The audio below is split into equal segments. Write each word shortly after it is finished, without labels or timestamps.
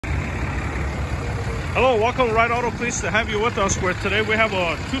Hello, welcome to Ride Auto. Pleased to have you with us. Where today we have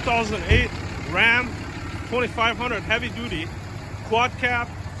a 2008 Ram 2500 heavy duty quad cab,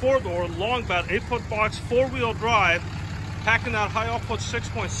 4-door, long bed, 8-foot box, 4-wheel drive, packing that high output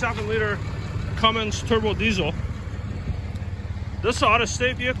 6.7 liter Cummins turbo diesel. This is an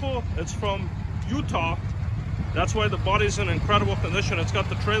out-of-state vehicle. It's from Utah. That's why the body's in incredible condition. It's got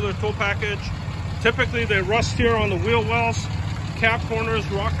the trailer tow package. Typically they rust here on the wheel wells, cab corners,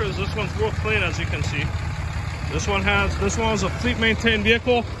 rockers. This one's real clean, as you can see. This one is a fleet maintained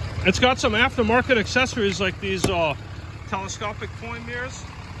vehicle. It's got some aftermarket accessories like these telescopic coin mirrors.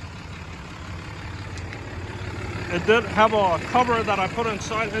 It did have a cover that I put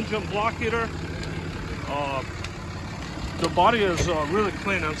inside, engine block heater. The body is really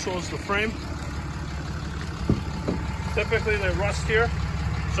clean, and so is the frame. Typically they rust here.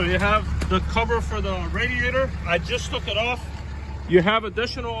 So you have the cover for the radiator. I just took it off. You have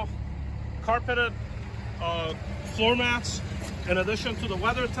additional carpeted floor mats in addition to the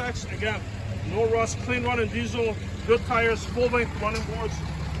WeatherTech. Again, no rust, clean running diesel, good tires, full length running boards.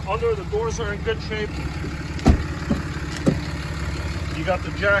 Under the doors are in good shape. You got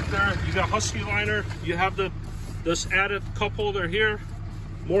the jack there, you got Husky liner, you have this added cup holder here,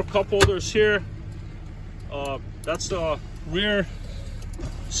 more cup holders here. That's the rear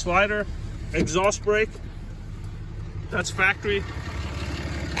slider, exhaust brake. That's factory.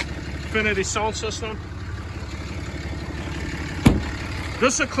 Infinity sound system.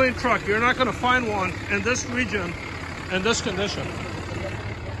 This is a clean truck. You're not going to find one in this region in this condition.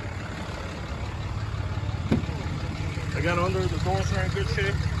 Again, under the doors are in good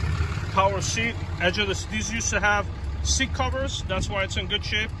shape. Power seat. Edge of this. These used to have seat covers. That's why it's in good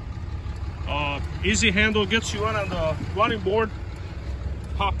shape. Easy handle, gets you in on the running board.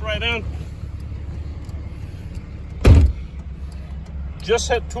 Hop right in. Just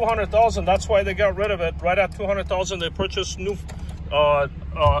hit 200,000. That's why they got rid of it. Right at 200,000, they purchased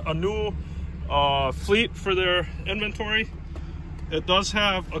a new fleet for their inventory. It does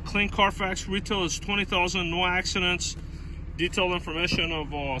have a clean Carfax. Retail is 20,000. No accidents. Detailed information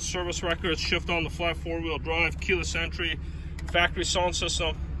of service records. Shift on the flat 4-wheel drive. Keyless entry. Factory sound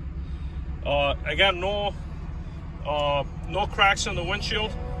system. Again, no cracks in the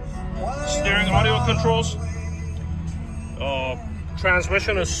windshield. Steering audio controls.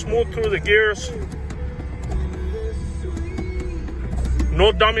 Transmission is smooth through the gears.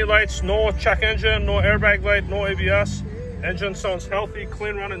 No dummy lights, no check engine, no airbag light, no ABS. Engine sounds healthy,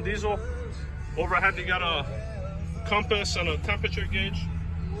 clean running diesel. Overhead you got a compass and a temperature gauge.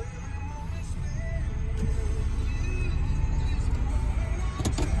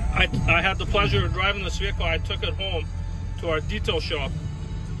 I had the pleasure of driving this vehicle. I took it home to our detail shop.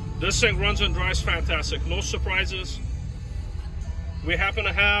 This thing runs and drives fantastic. No surprises. We happen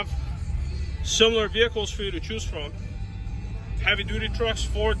to have similar vehicles for you to choose from. Heavy duty trucks,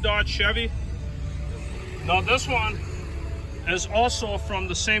 Ford, Dodge, Chevy. Now this one is also from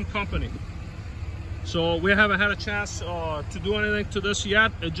the same company. So we haven't had a chance to do anything to this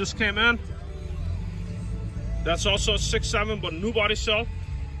yet. It just came in. That's also 6.7, but new body cell.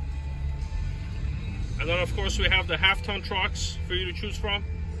 And then of course we have the half-ton trucks for you to choose from.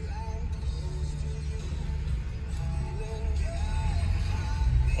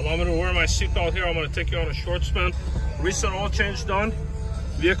 Allow me to wear my seatbelt here. I'm going to take you on a short spin. Recent oil change done.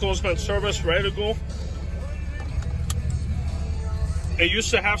 Vehicle has been serviced, ready to go. It used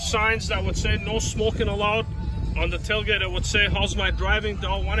to have signs that would say no smoking allowed. On the tailgate it would say, how's my driving?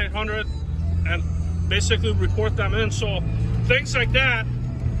 Dial 1-800 and basically report them in. So things like that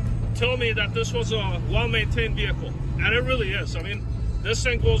tell me that this was a well-maintained vehicle. And it really is. I mean, this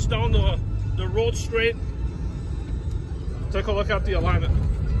thing goes down the road straight. Take a look at the alignment.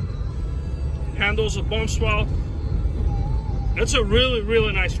 Handles a bump swell. It's a really,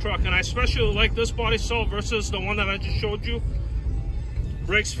 really nice truck, and I especially like this body cell versus the one that I just showed you.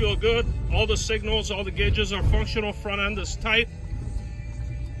 Brakes feel good. All the signals, all the gauges are functional. Front end is tight.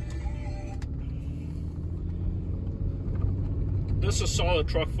 This is a solid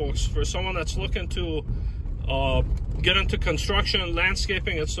truck, folks. For someone that's looking to get into construction,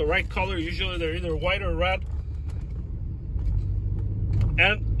 landscaping, it's the right color. Usually they're either white or red.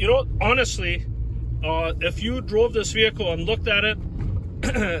 And you know, honestly, if you drove this vehicle and looked at it,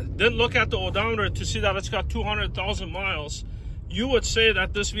 didn't look at the odometer to see that it's got 200,000 miles, you would say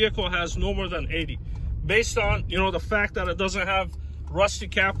that this vehicle has no more than 80. Based on, you know, the fact that it doesn't have rusty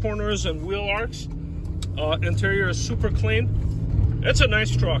cab corners and wheel arcs. Interior is super clean. It's a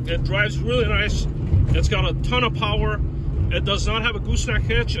nice truck. It drives really nice. It's got a ton of power. It does not have a gooseneck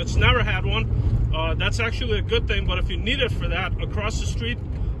hitch. It's never had one. That's actually a good thing, but if you need it for that, across the street,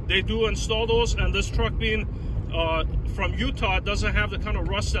 they do install those, and this truck being from Utah doesn't have the kind of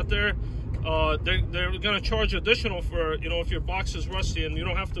rust that they're going to charge additional for, you know, if your box is rusty, and you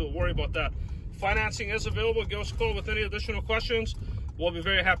don't have to worry about that. Financing is available. Give us a call with any additional questions. We'll be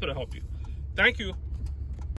very happy to help you. Thank you.